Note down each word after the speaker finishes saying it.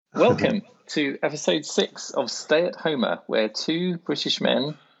Welcome to episode 6 of Stay at Homer, where two British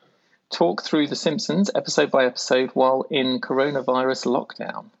men talk through The Simpsons episode by episode while in coronavirus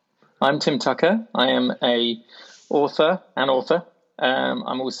lockdown. I'm Tim Tucker. I am an author. I'm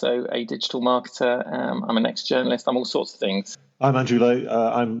also a digital marketer. I'm an ex-journalist. I'm all sorts of things. I'm Andrew Lowe.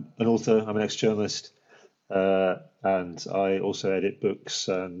 I'm an author. I'm an ex-journalist. And I also edit books.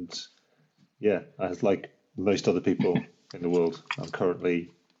 And yeah, like most other people in the world, I'm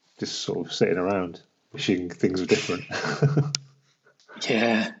currently just sort of sitting around wishing things were different.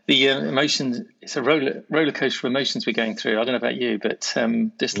 Yeah, the emotions, it's a roller coaster of emotions we're going through. I don't know about you, but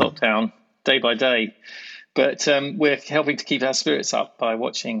this lockdown, day by day. But we're helping to keep our spirits up by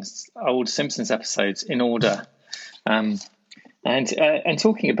watching old Simpsons episodes in order and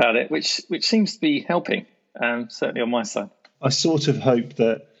talking about it, which seems to be helping, certainly on my side. I sort of hope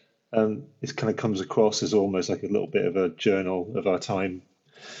that it kind of comes across as almost like a little bit of a journal of our time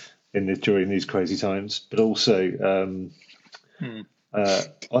during these crazy times, but also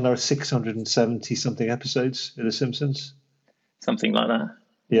on our 670 something episodes of The Simpsons, something like that.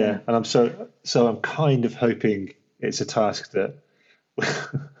 Yeah, and I'm kind of hoping it's a task that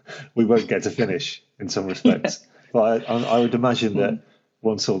we won't get to finish in some respects. But I would imagine that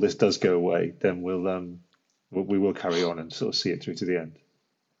once all this does go away, then we will carry on and sort of see it through to the end.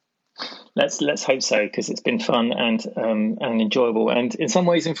 Let's hope so, because it's been fun and enjoyable and in some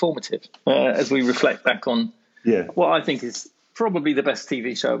ways informative as we reflect back on what I think is probably the best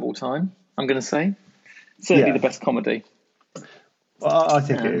TV show of all time. I'm going to say certainly the best comedy. Well, I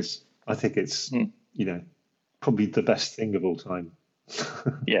think it is. I think it's probably the best thing of all time.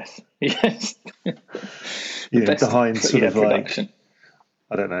 Yes. Behind sort of production.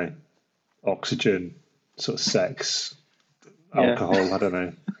 Like, I don't know, oxygen, sort of sex, alcohol. I don't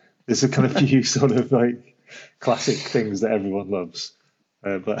know. There's a kind of few sort of like classic things that everyone loves,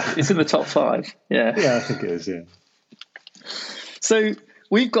 but it's in the top 5. Yeah, I think it is. Yeah. So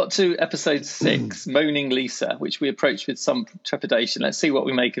we've got to episode 6, Moaning Lisa, which we approached with some trepidation. Let's see what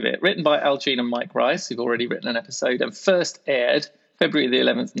we make of it. Written by Al Jean and Mike Rice, who've already written an episode, and first aired February the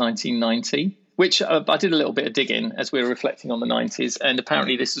 11th, 1990, which I did a little bit of digging as we were reflecting on the 90s. And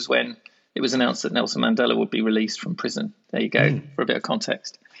apparently this is when it was announced that Nelson Mandela would be released from prison. There you go, for a bit of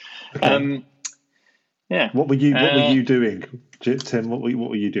context. Okay. What were you doing, Tim? What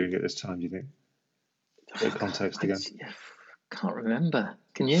were you doing at this time, do you think? A bit of context again. Can't remember.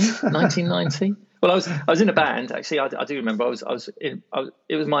 Can you? 1990. Well, I was in a band actually. I do remember. It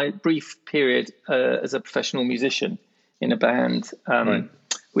was my brief period as a professional musician in a band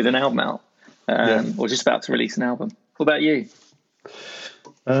with an album out, or just about to release an album. What about you?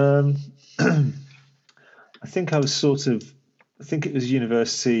 I think I was I think it was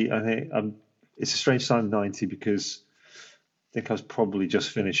university. I think it's a strange time, 90, because I think I was probably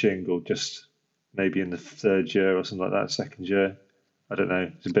just finishing or just maybe in the third year or something like that, second year. I don't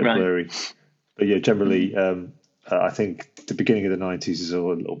know. It's a bit blurry. But yeah, generally, I think the beginning of the 90s is a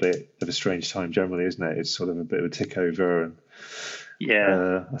little bit of a strange time generally, isn't it? It's sort of a bit of a tick over. And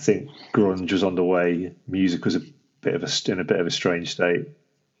I think grunge was on the way. Music was in a bit of a strange state.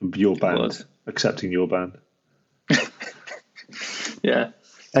 Your band, accepting your band. Yeah.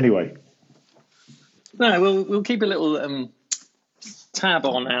 Anyway. No, we'll keep a little tab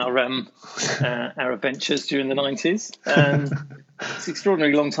on our adventures during the 90s. It's an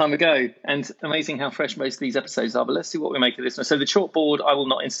extraordinarily long time ago, and amazing how fresh most of these episodes are. But let's see what we make of this one. So the chalkboard, I will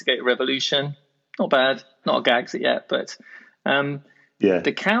not instigate a revolution. Not bad. Not a gag's it yet, but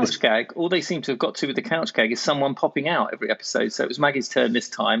the couch gag, all they seem to have got to with the couch gag is someone popping out every episode. So it was Maggie's turn this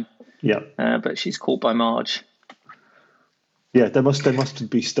time. Yeah. But she's caught by Marge. Yeah, they must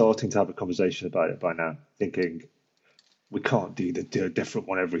be starting to have a conversation about it by now, thinking we can't do a different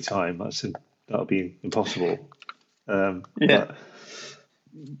one every time. That'll be impossible. But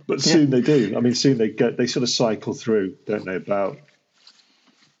soon they do. I mean, soon they sort of cycle through, don't they? About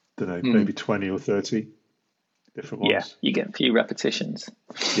maybe 20 or 30 different ones. Yeah, you get a few repetitions.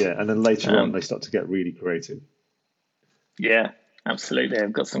 Yeah, and then later on they start to get really creative. Yeah, absolutely.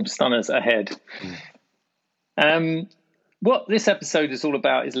 I've got some stunners ahead. What this episode is all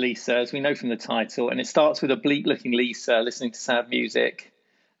about is Lisa, as we know from the title, and it starts with a bleak-looking Lisa listening to sad music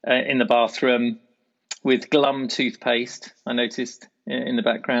in the bathroom with Glum toothpaste, I noticed in the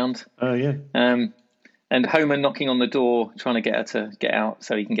background. Oh, yeah. And Homer knocking on the door, trying to get her to get out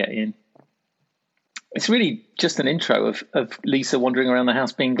so he can get in. It's really just an intro of Lisa wandering around the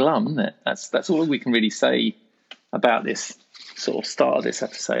house being glum, isn't it? That's all we can really say about this sort of start of this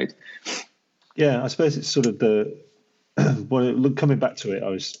episode. Yeah, I suppose it's sort of coming back to it, I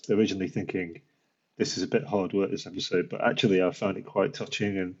was originally thinking this is a bit hard work, this episode, but actually I found it quite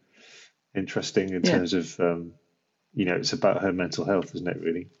touching and interesting in Yeah. terms of it's about her mental health, isn't it?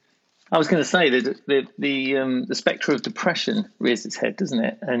 Really. I was going to say that the spectre of depression rears its head, doesn't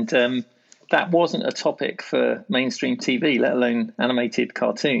it? And that wasn't a topic for mainstream TV, let alone animated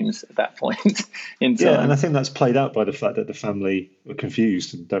cartoons at that point in time. Yeah, and I think that's played out by the fact that the family were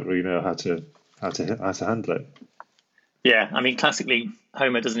confused and don't really know how to handle it. Yeah, I mean, classically,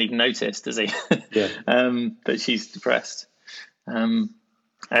 Homer doesn't even notice, does he? Yeah. That she's depressed. Even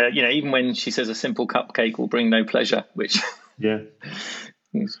when she says a simple cupcake will bring no pleasure, which Yeah.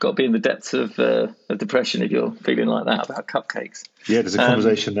 it's got to be in the depths of depression if you're feeling like that about cupcakes. Yeah, there's a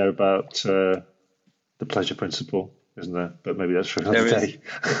conversation there about the pleasure principle, isn't there? But maybe that's for another day.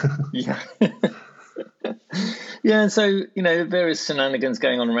 Yeah. Yeah, and so, various shenanigans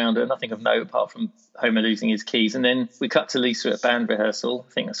going on around her, nothing of note apart from Homer losing his keys. And then we cut to Lisa at band rehearsal.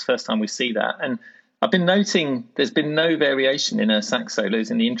 I think that's the first time we see that. And I've been noting there's been no variation in her sax solos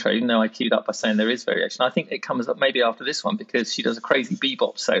in the intro, even though I queued up by saying there is variation. I think it comes up maybe after this one because she does a crazy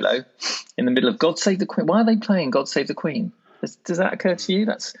bebop solo in the middle of God Save the Queen. Why are they playing God Save the Queen? Does that occur to you?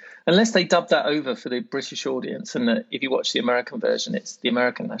 That's unless they dubbed that over for the British audience, and if you watch the American version, it's the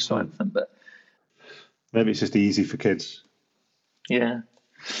American national anthem. But maybe it's just easy for kids. Yeah,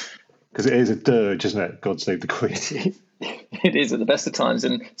 because it is a dirge, isn't it? God Save the Queen. It is at the best of times,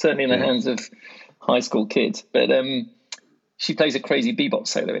 and certainly in the hands of high school kids. But she plays a crazy bebop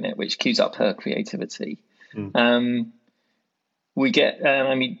solo in it, which cues up her creativity. We get,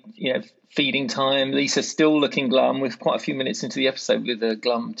 feeding time. Lisa still looking glum. We're quite a few minutes into the episode with a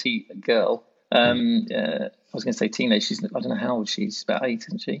glum girl. I was going to say teenage. I don't know how old she's. About 8,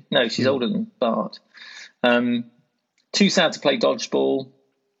 isn't she? No, she's older than Bart. Too sad to play dodgeball.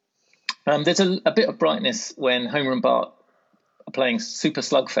 There's a bit of brightness when Homer and Bart are playing Super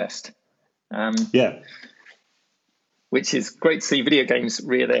Slugfest. Which is great to see video games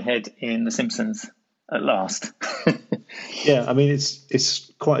rear their head in The Simpsons at last. Yeah, I mean,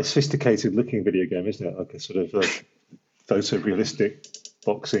 it's quite a sophisticated looking video game, isn't it? Like a sort of photorealistic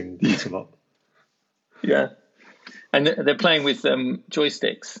boxing beat 'em up. Yeah. And they're playing with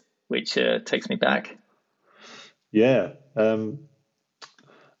joysticks, which takes me back. Yeah,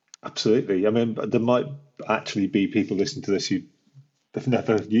 absolutely. I mean, there might actually be people listening to this who have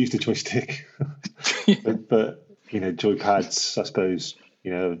never used a joystick, but joypads, I suppose,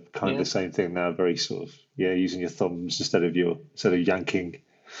 kind of the same thing now. Very sort of using your thumbs instead of yanking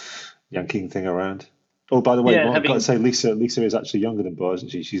thing around. Oh, by the way, I've got to say, Lisa is actually younger than Bart, isn't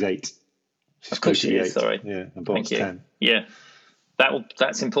she? She's 8. She's of course she is. 8. Sorry. Yeah, and Bart's 10. Yeah,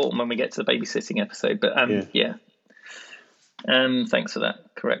 that's important when we get to the babysitting episode. But thanks for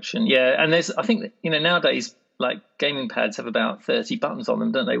that correction. Yeah, and I think nowadays, like, gaming pads have about 30 buttons on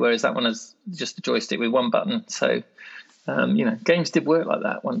them, don't they? Whereas that one has just a joystick with one button. So, games did work like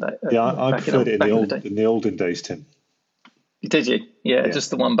that one day. Yeah, I preferred it in the olden days, Tim. Did you? Yeah, just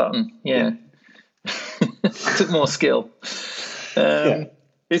the one button. Yeah. Took more skill.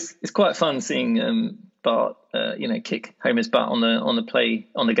 It's quite fun seeing Bart, kick Homer's butt on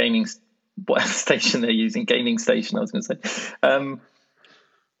the gaming whatever station they're using. Gaming station, I was going to say.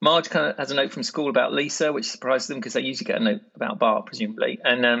 Marge kind of has a note from school about Lisa, which surprises them because they usually get a note about Bart, presumably.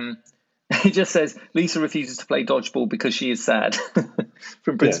 And it just says, Lisa refuses to play dodgeball because she is sad,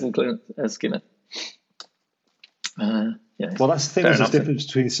 from Principal Skinner. Well, that's the thing. There's a difference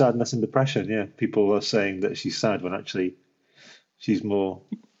between sadness and depression. Yeah, people are saying that she's sad when actually she's more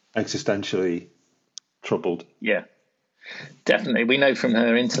existentially troubled. Yeah, definitely. We know from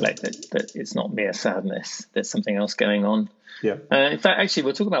her intellect that it's not mere sadness. There's something else going on. Yeah. In fact, actually,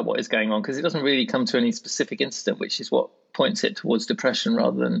 we'll talk about what is going on because it doesn't really come to any specific incident, which is what points it towards depression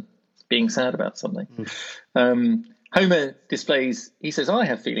rather than being sad about something. Homer displays, he says, I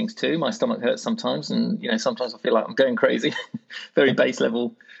have feelings too. My stomach hurts sometimes, and sometimes I feel like I'm going crazy. Very base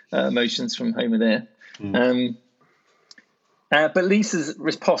level emotions from Homer there. But Lisa's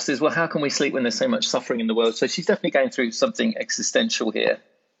response is, well, how can we sleep when there's so much suffering in the world? So she's definitely going through something existential here,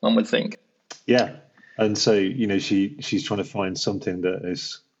 one would think. Yeah. And so, she's trying to find something that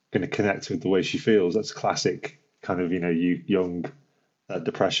is going to connect with the way she feels. That's classic kind of, young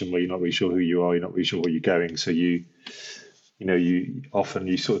depression where you're not really sure who you are, you're not really sure where you're going. So you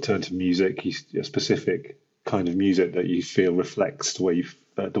often sort of turn to music, a specific kind of music that you feel reflects the way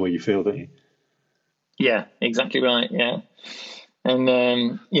you feel, don't you? Yeah, exactly right. Yeah.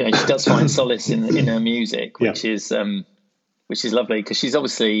 And, she does find solace in her music, which is lovely because she's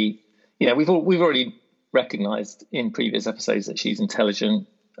obviously, we've already recognized in previous episodes that she's intelligent,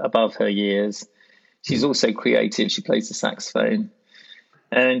 above her years. She's also creative. She plays the saxophone.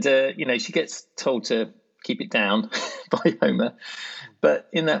 And, she gets told to keep it down by Homer. But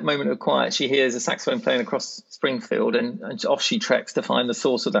in that moment of quiet, she hears a saxophone playing across Springfield, and off she treks to find the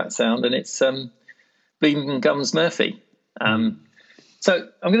source of that sound, and it's Bleeding Gums Murphy. So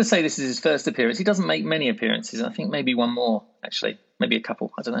I'm going to say this is his first appearance. He doesn't make many appearances. I think maybe one more, actually, maybe a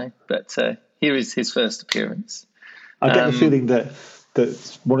couple. I don't know. But here is his first appearance. I get the feeling that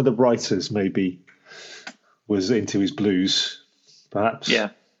one of the writers maybe was into his blues, perhaps. Yeah.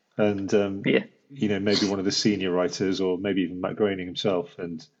 And you know, maybe one of the senior writers, or maybe even Matt Groening himself,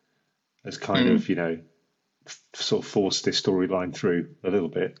 and has kind of, you know, sort of forced this storyline through a little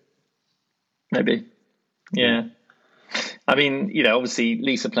bit. Maybe. Yeah. I mean, you know, obviously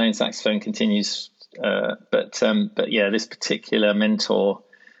Lisa playing saxophone continues, but yeah, this particular mentor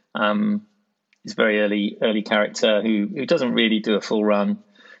is a very early character who doesn't really do a full run,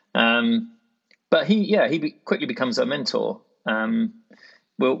 but he quickly becomes a mentor.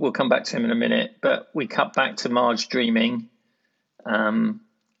 We'll come back to him in a minute, but we cut back to Marge dreaming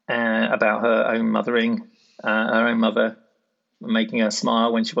about her own mothering, her own mother making her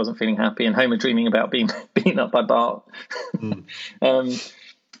smile when she wasn't feeling happy, and Homer dreaming about being beaten up by Bart,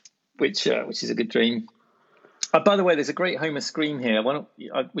 which is a good dream. By the way, there's a great Homer scream here.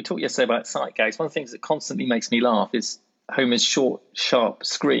 We talked yesterday about sight gags. One of the things that constantly makes me laugh is Homer's short, sharp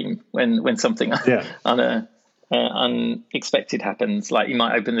scream when something unexpected happens. Like he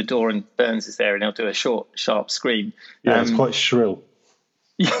might open the door and Burns is there, and he'll do a short, sharp scream. Yeah, it's quite shrill.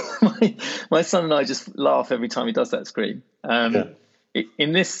 My son and I just laugh every time he does that scream.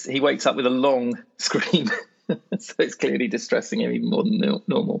 In this, he wakes up with a long scream, so it's clearly distressing him even more than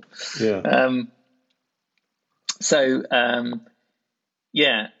normal.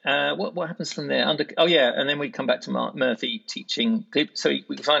 What happens from there? And then we come back to Murphy teaching. So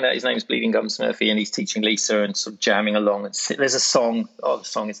we find out his name is Bleeding Gums Murphy, and he's teaching Lisa and sort of jamming along. And there's a song. Oh, the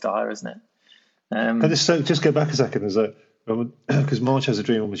song is dire, isn't it? Can I just go back a second? Because Marge has a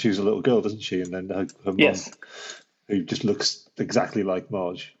dream when she was a little girl, doesn't she? And then her mum, who just looks exactly like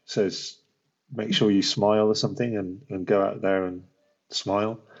Marge, says, "Make sure you smile," or something, and go out there and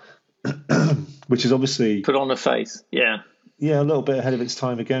smile, which is obviously put on a face. Yeah, a little bit ahead of its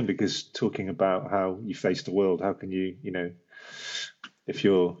time again, because talking about how you face the world, how can you, you know, if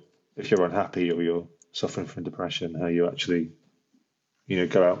you're unhappy or you're suffering from depression, how you actually, you know,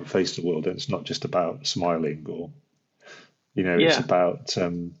 go out and face the world. And it's not just about smiling, or, you know, it's about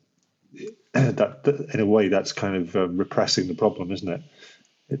that in a way that's kind of repressing the problem, isn't it?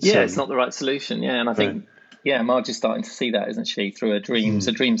 It's not the right solution. Yeah, and I think Marge is starting to see that, isn't she, through her dreams?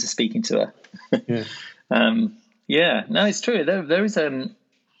 Her dreams are speaking to her. No, it's true. There is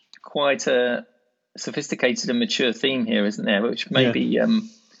quite a sophisticated and mature theme here, isn't there? Which maybe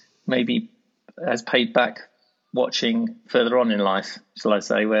has paid back watching further on in life, shall I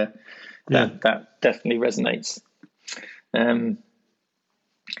say, where that definitely resonates.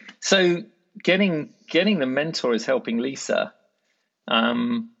 So getting the mentor is helping Lisa.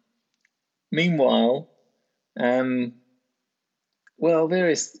 Meanwhile, there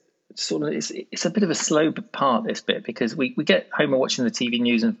is sort of it's a bit of a slow part, this bit, because we get Homer watching the TV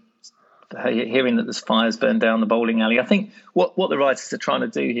news and hearing that there's fires burned down the bowling alley. I think what the writers are trying to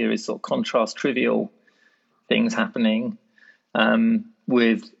do here is sort of contrast trivial things happening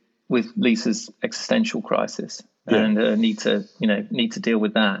with Lisa's existential crisis and need to deal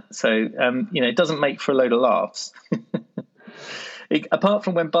with that. So it doesn't make for a load of laughs. Apart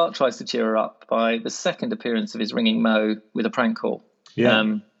from when Bart tries to cheer her up by the second appearance of his ringing Moe with a prank call,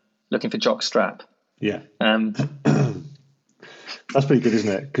 looking for Jock Strap. Yeah, that's pretty good, isn't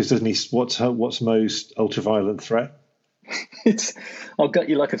it? Because doesn't he? What's Moe's ultraviolet threat? It's "I'll gut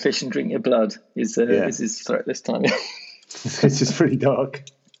you like a fish and drink your blood." Is his threat this time? It's just pretty dark.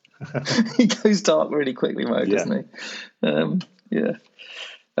 He goes dark really quickly, Moe, doesn't he? We're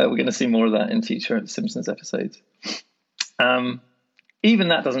going to see more of that in future Simpsons episodes. Even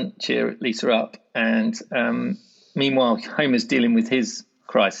that doesn't cheer Lisa up, and meanwhile, Homer's dealing with his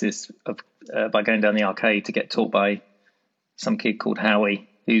crisis by going down the arcade to get taught by some kid called Howie,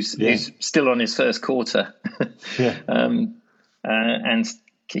 who's still on his first quarter, and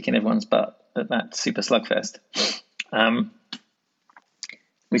kicking everyone's butt at that Super Slugfest,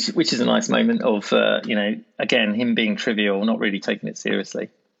 which is a nice moment of again, him being trivial, not really taking it seriously.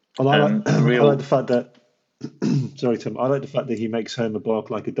 I like the fact that. Sorry, Tim. I like the fact that he makes Homer bark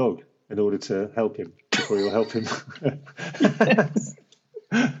like a dog in order to help him before he'll help him,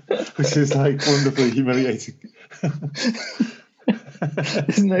 which is like wonderfully humiliating.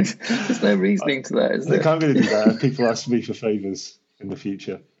 There's no reasoning to that, is there? I think I'm going to do that if people ask me for favours in the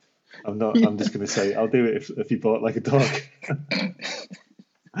future. I'm not. I'm just going to say I'll do it if you bark like a dog.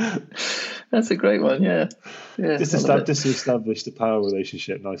 That's a great one. Yeah, yeah. Just to establish the power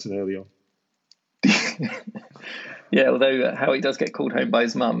relationship nice and early on. Yeah, although Howie does get called home by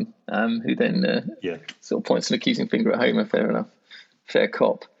his mum, who then sort of points an accusing finger at Homer. Fair enough, fair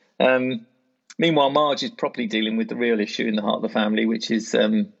cop. Meanwhile, Marge is properly dealing with the real issue in the heart of the family, which is,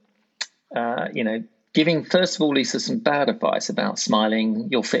 giving, first of all, Lisa some bad advice about smiling.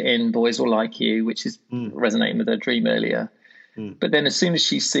 You'll fit in, boys will like you, which is resonating with her dream earlier. But then as soon as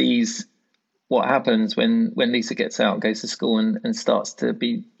she sees what happens when Lisa gets out and goes to school and starts to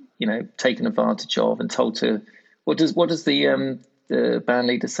be, taken advantage of and told to, what does the band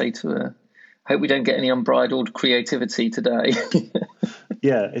leader say to her? Hope we don't get any unbridled creativity today.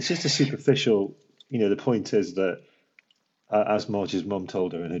 Yeah, it's just a superficial, the point is that, as Marge's mum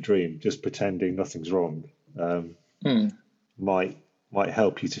told her in her dream, just pretending nothing's wrong might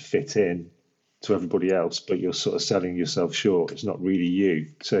help you to fit in to everybody else, but you're sort of selling yourself short. It's not really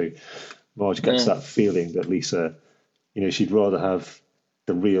you. So Marge gets that feeling that Lisa, she'd rather have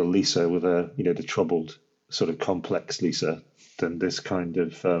the real Lisa with the troubled, sort of complex Lisa than this kind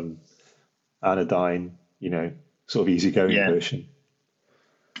of anodyne, sort of easygoing version.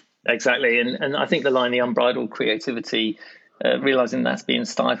 Exactly. And I think the line, the unbridled creativity, realizing that's being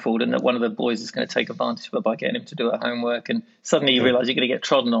stifled and that one of the boys is going to take advantage of it by getting him to do her homework. And suddenly you realize you're going to get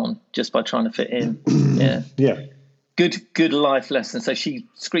trodden on just by trying to fit in. Yeah. Yeah. Good life lesson. So she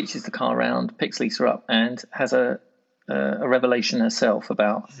screeches the car around, picks Lisa up and has a revelation herself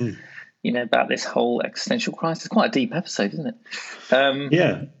about, about this whole existential crisis. Quite a deep episode, isn't it?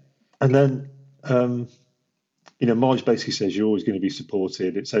 Yeah. And then, Marge basically says you're always going to be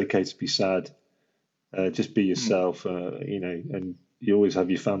supported. It's okay to be sad. Just be yourself, and you always have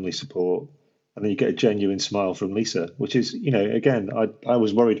your family support. And then you get a genuine smile from Lisa, which is, again, I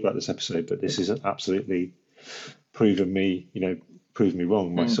was worried about this episode, but this is absolutely proven me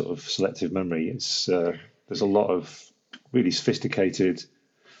wrong. My sort of selective memory. It's there's a lot of really sophisticated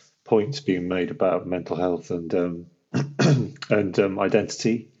points being made about mental health and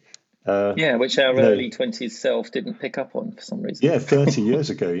identity. Which our early 20s self didn't pick up on for some reason. Yeah, 30 years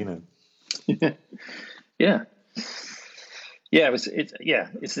ago, Yeah.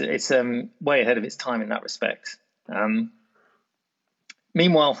 It's way ahead of its time in that respect.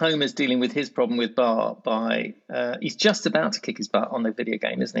 Meanwhile, Homer's dealing with his problem with Bart by he's just about to kick his butt on the video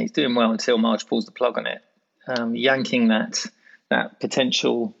game, isn't he? He's doing well until Marge pulls the plug on it, yanking that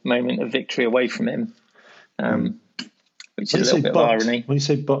potential moment of victory away from him. Which is a little bit of irony. When you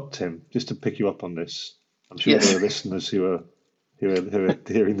say "but," Tim, just to pick you up on this, I'm sure there are listeners who are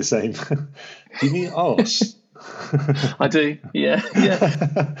hearing the same. Do you mean arse? I do. Yeah.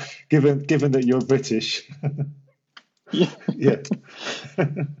 Given that you're British. Yeah.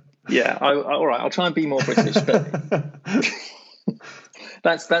 Yeah. All right. I'll try and be more British, but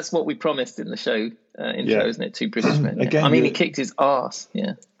that's what we promised in the show intro, isn't it? Two British men. Yeah. Again, he kicked his arse.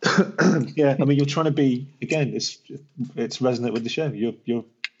 Yeah. Yeah. I mean, you're trying to be, again, it's resonant with the show. You're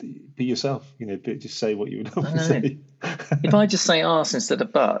be yourself. Just say what you would normally say. If I just say arse instead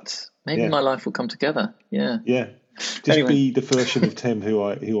of butt, maybe my life will come together. Yeah. Yeah. Just be the version of Tim who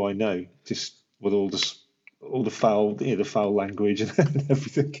I know, just with all the foul, the foul language and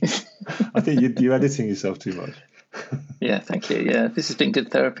everything. I think you're editing yourself too much. Yeah, thank you. Yeah, this has been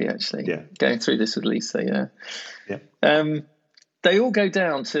good therapy, actually. Yeah. Going through this with Lisa, yeah. Yeah. They all go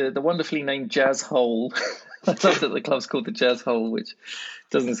down to the wonderfully named Jazz Hole. I love that the club's called the Jazz Hole, which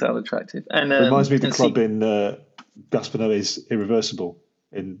doesn't sound attractive. And it reminds me of the club in Gaspar Noé's Irreversible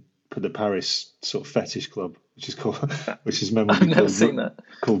in the Paris sort of fetish club, which is memorably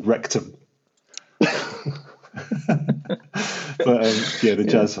called Rectum. But the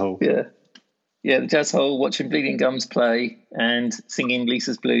Jazz Hole. Yeah, the Jazz Hole, watching Bleeding Gums play and singing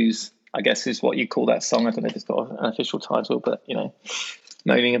Lisa's Blues, I guess is what you call that song. I don't know if it's got an official title, but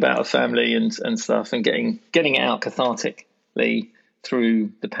moaning about a family and stuff and getting it out cathartically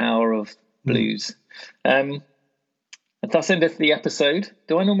through the power of blues. And thus endeth the episode.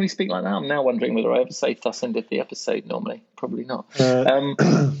 Do I normally speak like that? I'm now wondering whether I ever say thus endeth the episode normally. Probably not.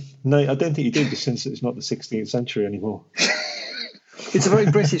 No, I don't think you do, since it's not the 16th century anymore. It's a very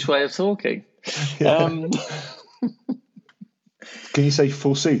British way of talking. Yeah. Can you say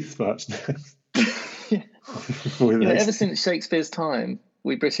forsooth, perhaps? Ever since Shakespeare's time,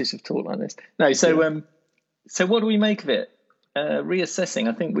 we British have talked like this. No, so what do we make of it? Reassessing,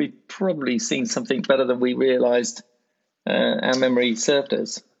 I think we've probably seen something better than we realised our memory served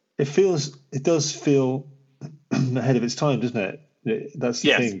us. It does feel ahead of its time, doesn't it? That's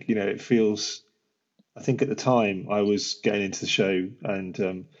the thing. It feels. I think at the time I was getting into the show,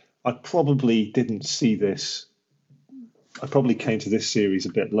 and I probably didn't see this. I probably came to this series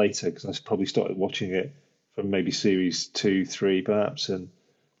a bit later because I probably started watching it from maybe series 2, 3, perhaps, and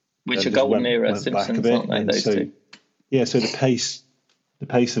Which then are just golden era went back a Simpsons, bit. aren't they? And Those so, two. yeah, so the pace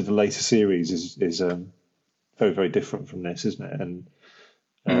of the later series is very, very different from this, isn't it? And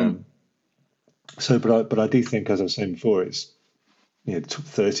Mm. so, but I do think, as I was saying before, it's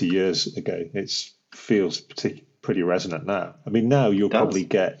 30 years ago. It feels pretty resonant now. I mean, now you'll probably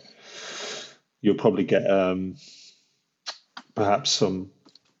get perhaps some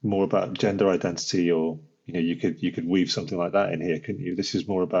more about gender identity, or you could weave something like that in here, couldn't you? This is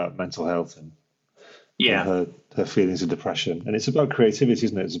more about mental health and Yeah, her feelings of depression, and it's about creativity,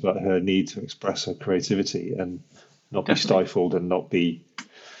 isn't it? It's about her need to express her creativity and not be definitely. stifled and not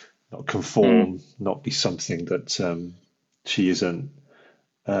conform, not be something that she isn't.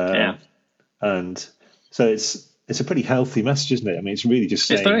 Yeah, And so it's a pretty healthy message, isn't it? I mean, it's really just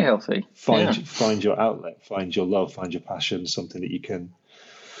it's very saying healthy. Yeah. find your outlet, find your love, find your passion, something that you can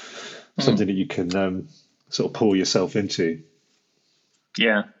sort of pour yourself into.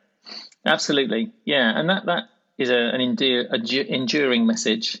 Yeah, absolutely. Yeah, and that is an enduring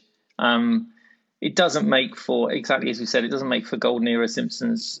message. It doesn't make for, exactly as you said, it doesn't make for golden era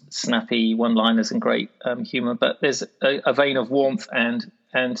Simpsons snappy one-liners and great humor, but there's a vein of warmth and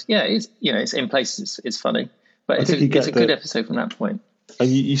yeah, it's in places it's funny, but it's a good episode from that point. And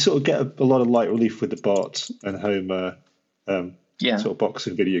you sort of get a lot of light relief with the Bart and Homer sort of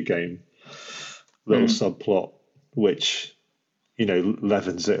boxing video game little subplot, which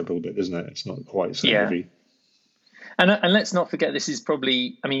leavens it a little bit, doesn't it? It's not quite so heavy. And let's not forget, this is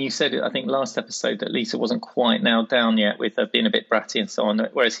probably, I mean, you said it, I think, last episode that Lisa wasn't quite nailed down yet with her being a bit bratty and so on.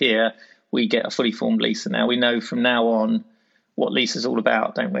 Whereas here, we get a fully formed Lisa now. We know from now on what Lisa's all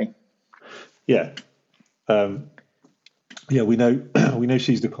about, don't we? Yeah. We know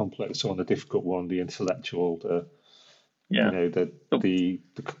she's the complex one, the difficult one, the intellectual, the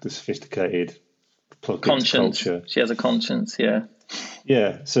sophisticated plug conscience. Culture. She has a conscience, yeah.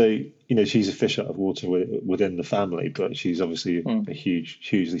 Yeah, so she's a fish out of water within the family, but she's obviously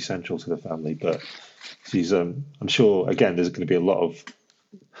hugely central to the family. But she's, I'm sure, again, there's going to be a lot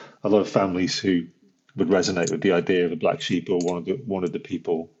of families who would resonate with the idea of a black sheep or one of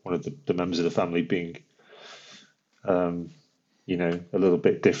the members of the family being, a little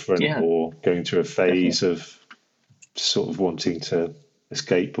bit different or going through a phase of sort of wanting to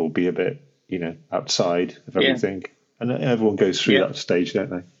escape or be a bit, outside of everything. And everyone goes through that stage, don't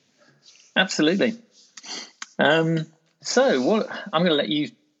they? Absolutely. So what I'm going to let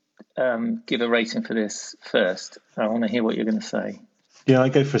you give a rating for this first. I want to hear what you're going to say. Yeah, I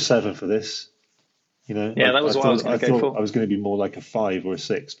go for a 7 for this. That was what I was going to go for. I was going to be more like a 5 or a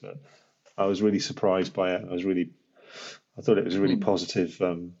 6, but I was really surprised by it. I thought it was a really positive.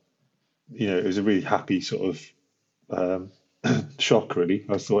 It was a really happy sort of shock. Really,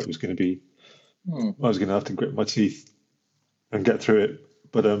 I thought it was going to be. I was going to have to grit my teeth and get through it,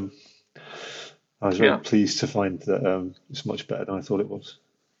 but I was very pleased to find that it's much better than I thought it was.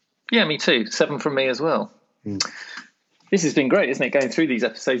 Yeah, me too. 7 from me as well. This has been great, isn't it? Going through these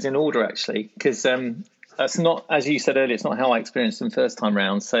episodes in order, actually, because that's not, as you said earlier, it's not how I experienced them first time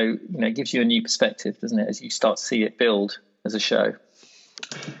round. So it gives you a new perspective, doesn't it, as you start to see it build as a show.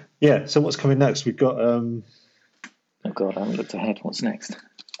 Yeah. So what's coming next? We've got. Oh God, I haven't looked ahead. What's next?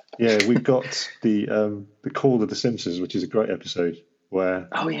 Yeah, we've got the Call of the Simpsons, which is a great episode where.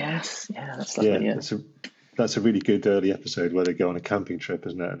 Oh yes, that's lovely. Yeah, that's a really good early episode where they go on a camping trip,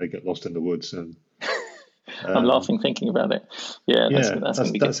 isn't it? And they get lost in the woods, and I'm laughing thinking about it. Yeah,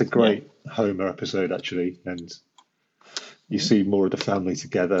 that's a great Homer episode actually, and you see more of the family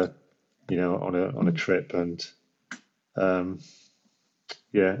together, on a trip, and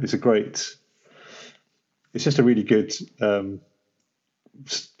it's just a really good.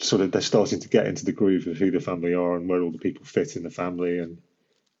 Sort of, they're starting to get into the groove of who the family are and where all the people fit in the family, and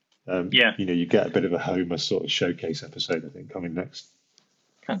you get a bit of a Homer sort of showcase episode, I think, coming next.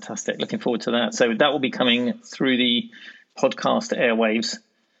 Fantastic, looking forward to that. So that will be coming through the podcast airwaves.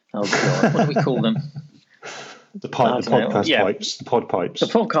 Oh God, what do we call them? The podcast pipes, the pod pipes, the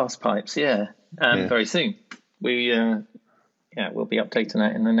podcast pipes. Very soon. We'll be updating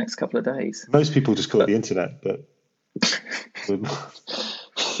that in the next couple of days. Most people just call it the internet, but.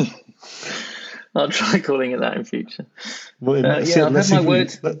 I'll try calling it that in future. Well, let's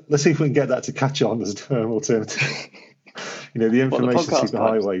see if we can get that to catch on as an alternative. The information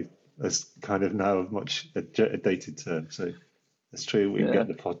superhighway is kind of now much a dated term, so it's true we can get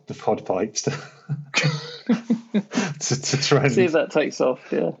the pod pipes to trend. See if that takes off.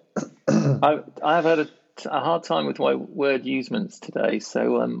 Yeah, I have heard a hard time with my word usements today,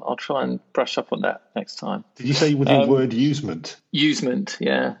 so I'll try and brush up on that next time. Did you say with your word usement? Usement,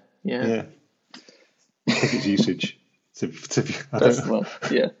 yeah. Yeah. I think it's usage.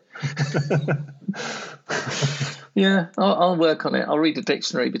 Yeah. Yeah, I'll work on it. I'll read a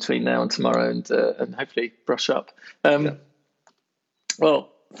dictionary between now and tomorrow and hopefully brush up.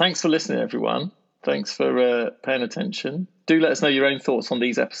 Well, thanks for listening, everyone. Thanks for paying attention. Do let us know your own thoughts on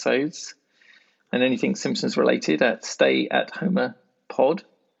these episodes and anything Simpsons related at Stay at Homer Pod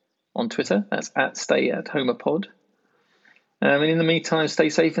on Twitter. That's at Stay at Homer Pod. And in the meantime, stay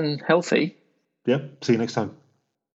safe and healthy. Yeah, see you next time.